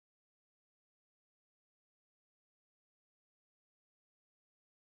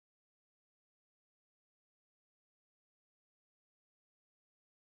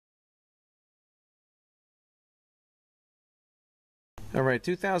All right,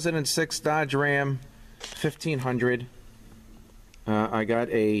 2006 Dodge Ram 1500. I got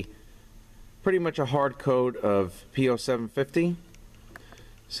pretty much a hard coat of P0750.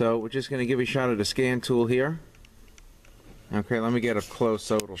 So we're just going to give you a shot of the scan tool here. Okay, let me get up close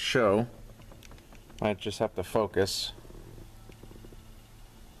so it'll show. I just have to focus.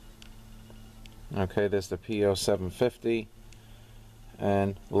 Okay, there's the P0750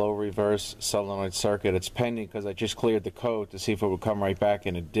 and low reverse solenoid circuit. It's pending because I just cleared the code to see if it would come right back,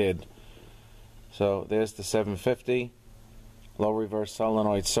 and it did. So there's the 750, low reverse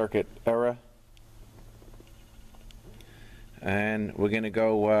solenoid circuit error. And we're going to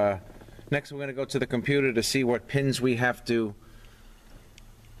go, next we're going to go to the computer to see what pins we have to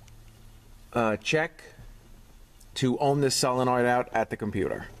check to ohm this solenoid out at the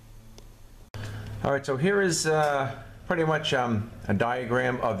computer. Alright, so here is pretty much a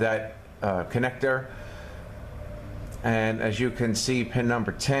diagram of that connector. And as you can see, pin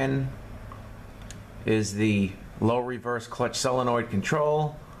number 10 is the low reverse clutch solenoid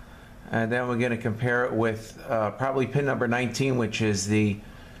control. And then we're going to compare it with probably pin number 19, which is the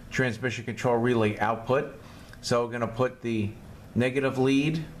transmission control relay output. So we're going to put the negative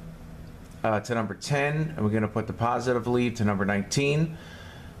lead to number 10, and we're going to put the positive lead to number 19.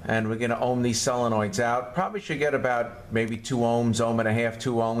 And we're going to ohm these solenoids out. Probably should get about maybe 2 ohms, ohm and a half,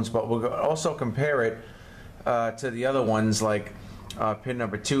 2 ohms, but we'll also compare it to the other ones like pin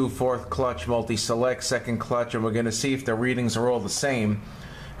number 2, fourth clutch, multi-select, second clutch, and we're going to see if the readings are all the same.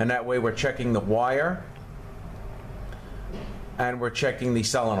 And that way we're checking the wire and we're checking the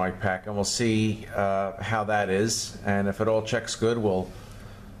solenoid pack, and we'll see how that is. And if it all checks good, we'll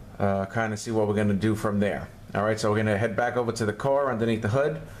kind of see what we're going to do from there. Alright, so we're going to head back over to the car underneath the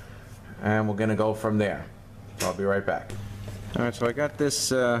hood, and we're going to go from there. So I'll be right back. Alright, so I got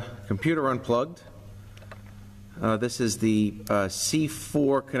this computer unplugged. This is the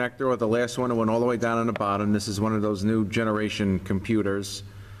C4 connector, or the last one. It went all the way down on the bottom. This is one of those new generation computers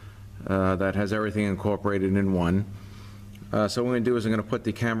that has everything incorporated in one. So what I'm going to do is I'm going to put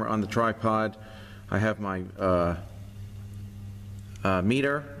the camera on the tripod. I have my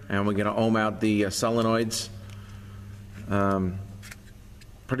meter, and we're going to ohm out the solenoids.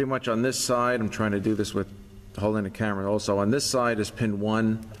 Pretty much on this side, I'm trying to do this with holding the camera also. On this side is pin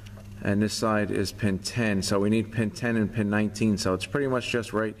 1, and this side is pin 10. So we need pin 10 and pin 19. So it's pretty much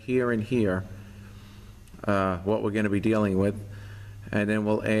just right here and here what we're going to be dealing with. And then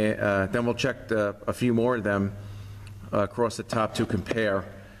we'll check a few more of them across the top to compare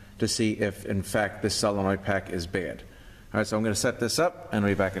to see if in fact this solenoid pack is bad. Alright, so I'm going to set this up and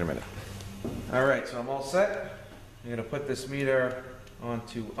I'll be back in a minute. Alright, so I'm all set. I'm going to put this meter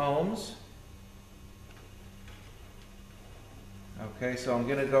onto ohms. Okay, so I'm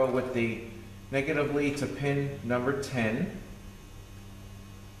going to go with the negative lead to pin number 10.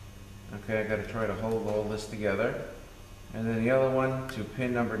 Okay, I got to try to hold all this together. And then the other one to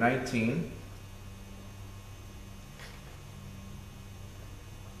pin number 19.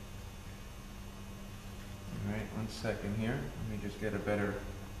 Alright, 1 second here. Let me just get a better...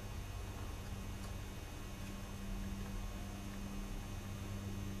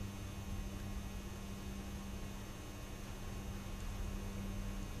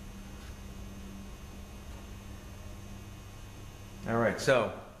 Alright,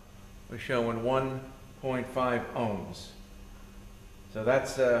 so we're showing 1.5 ohms. So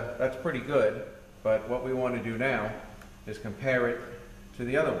that's pretty good, but what we want to do now is compare it to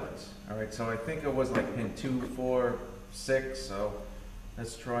the other ones. Alright, so I think it was like pin 2, 4, 6, so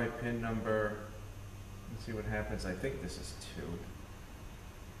let's try pin number, let's see what happens. I think this is 2.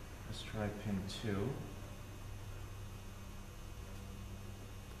 Let's try pin 2.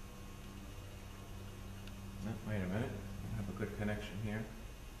 Oh, wait a minute. I have a good connection here.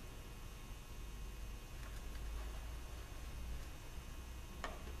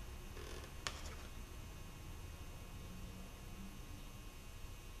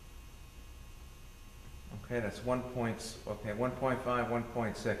 Okay, that's 1.5,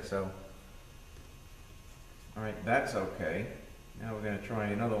 1.6, so all right, that's okay. Now we're going to try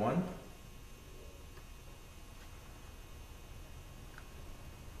another one.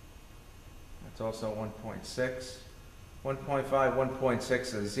 That's also 1.6. 1.5,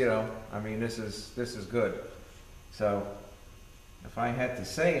 1.6 is, you know, I mean, this is good. So if I had to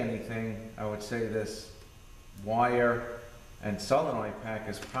say anything, I would say this wire and solenoid pack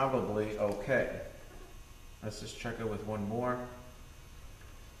is probably okay. Let's just check it with one more.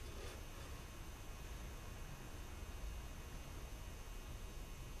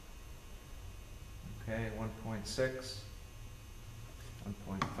 Okay, 1.6,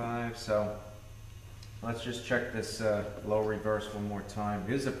 1.5, so Let's just check this low reverse one more time.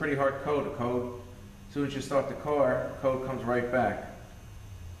 This is a pretty hard code. As soon as you start the car, code comes right back.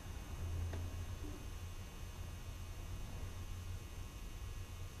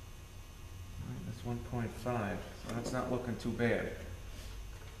 That's 1.5, so that's not looking too bad.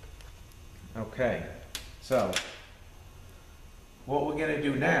 Okay, so what we're going to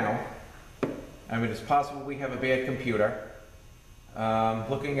do now, I mean, it's possible we have a bad computer.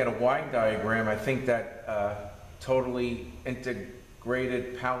 Looking at a wiring diagram, I think that totally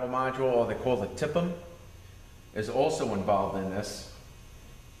integrated power module, or they call it TIPM, is also involved in this.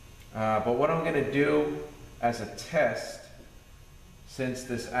 But what I'm going to do as a test, since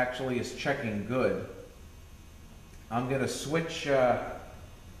this actually is checking good, I'm going to switch, I'm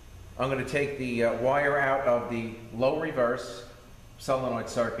going to take the wire out of the low reverse solenoid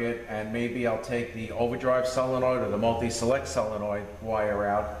circuit, and maybe I'll take the overdrive solenoid or the multi-select solenoid wire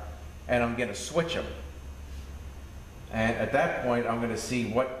out, and I'm going to switch them. And at that point, I'm going to see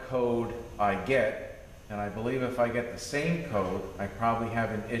what code I get, and I believe if I get the same code, I probably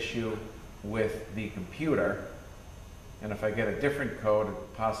have an issue with the computer. And if I get a different code,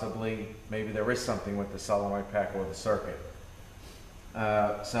 possibly, maybe there is something with the solenoid pack or the circuit.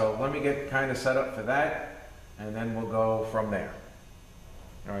 So let me get kind of set up for that, and then we'll go from there.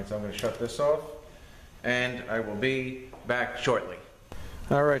 All right, so I'm going to shut this off, and I will be back shortly.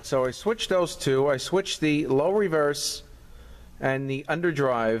 All right, so I switched those two. I switched the low reverse and the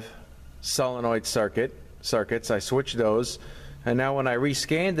underdrive solenoid circuits. I switched those, and now when I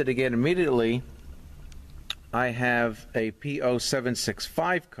rescanned it again immediately, I have a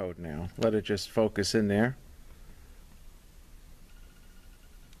P0750 code now. Let it just focus in there.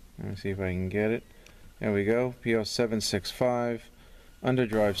 Let me see if I can get it. There we go, P0750.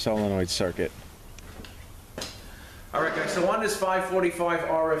 Underdrive solenoid circuit. Alright guys, so on this 545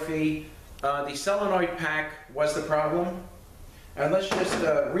 RFE, the solenoid pack was the problem. And let's just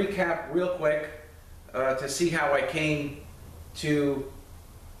recap real quick to see how I came to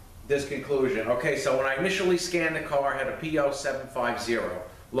this conclusion. Okay, so when I initially scanned the car, I had a P0750,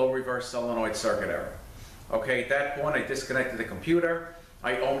 low reverse solenoid circuit error. Okay, at that point I disconnected the computer,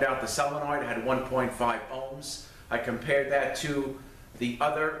 I ohmed out the solenoid, it had 1.5 ohms. I compared that to the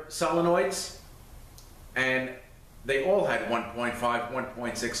other solenoids, and they all had 1.5, 1.6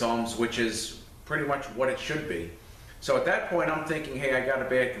 ohms, which is pretty much what it should be. So at that point, I'm thinking, hey, I got a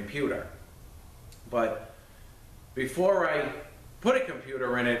bad computer. But before I put a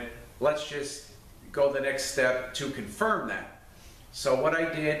computer in it, let's just go the next step to confirm that. So what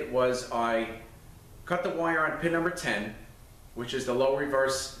I did was I cut the wire on pin number 10, which is the low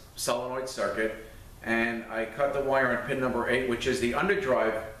reverse solenoid circuit, and I cut the wire on pin number 8, which is the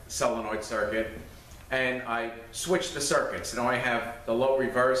underdrive solenoid circuit, and I switched the circuits. Now I have the low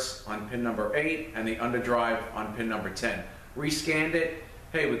reverse on pin number 8 and the underdrive on pin number 10. Rescanned it,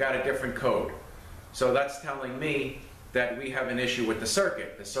 hey, we got a different code. So that's telling me that we have an issue with the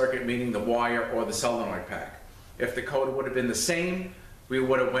circuit meaning the wire or the solenoid pack. If the code would have been the same, we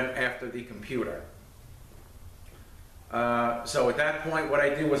would have went after the computer. So at that point, what I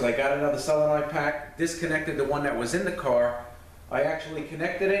did was I got another solenoid pack, disconnected the one that was in the car. I actually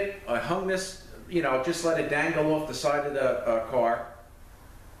connected it. I hung this, you know, just let it dangle off the side of the car.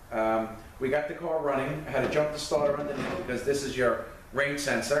 We got the car running. I had a jump the starter underneath because this is your range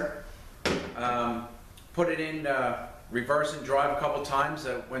sensor. Put it in reverse and drive a couple times.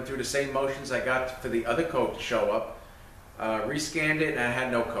 I went through the same motions I got for the other code to show up. Rescanned it, and I had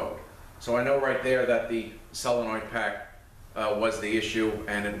no code. So I know right there that the solenoid pack was the issue,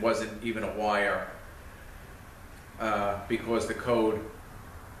 and it wasn't even a wire because the code,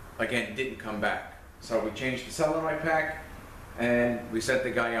 again, didn't come back. So we changed the solenoid pack, and we sent the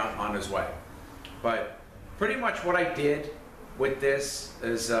guy on his way. But pretty much what I did with this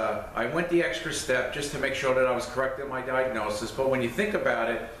is I went the extra step just to make sure that I was correct in my diagnosis. But when you think about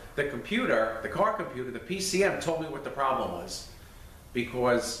it, the computer, the car computer, the PCM told me what the problem was,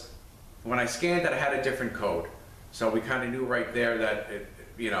 because when I scanned it, I had a different code. So we kind of knew right there that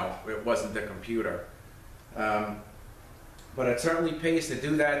it wasn't the computer. But it certainly pays to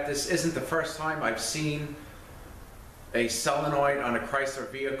do that. This isn't the first time I've seen a solenoid on a Chrysler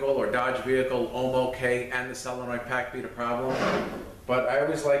vehicle or Dodge vehicle ohm okay and the solenoid pack be the problem. But I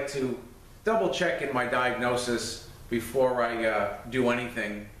always like to double check in my diagnosis before I do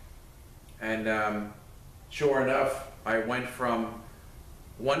anything. And sure enough, I went from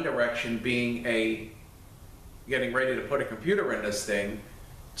one direction being getting ready to put a computer in this thing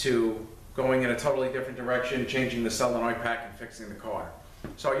to going in a totally different direction, changing the solenoid pack and fixing the car.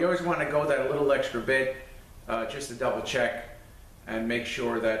 So you always want to go that little extra bit just to double check and make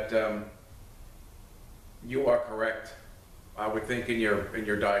sure that You are correct, I would think, in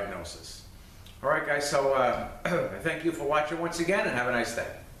your diagnosis. All right, guys, so I thank you for watching once again, and have a nice day.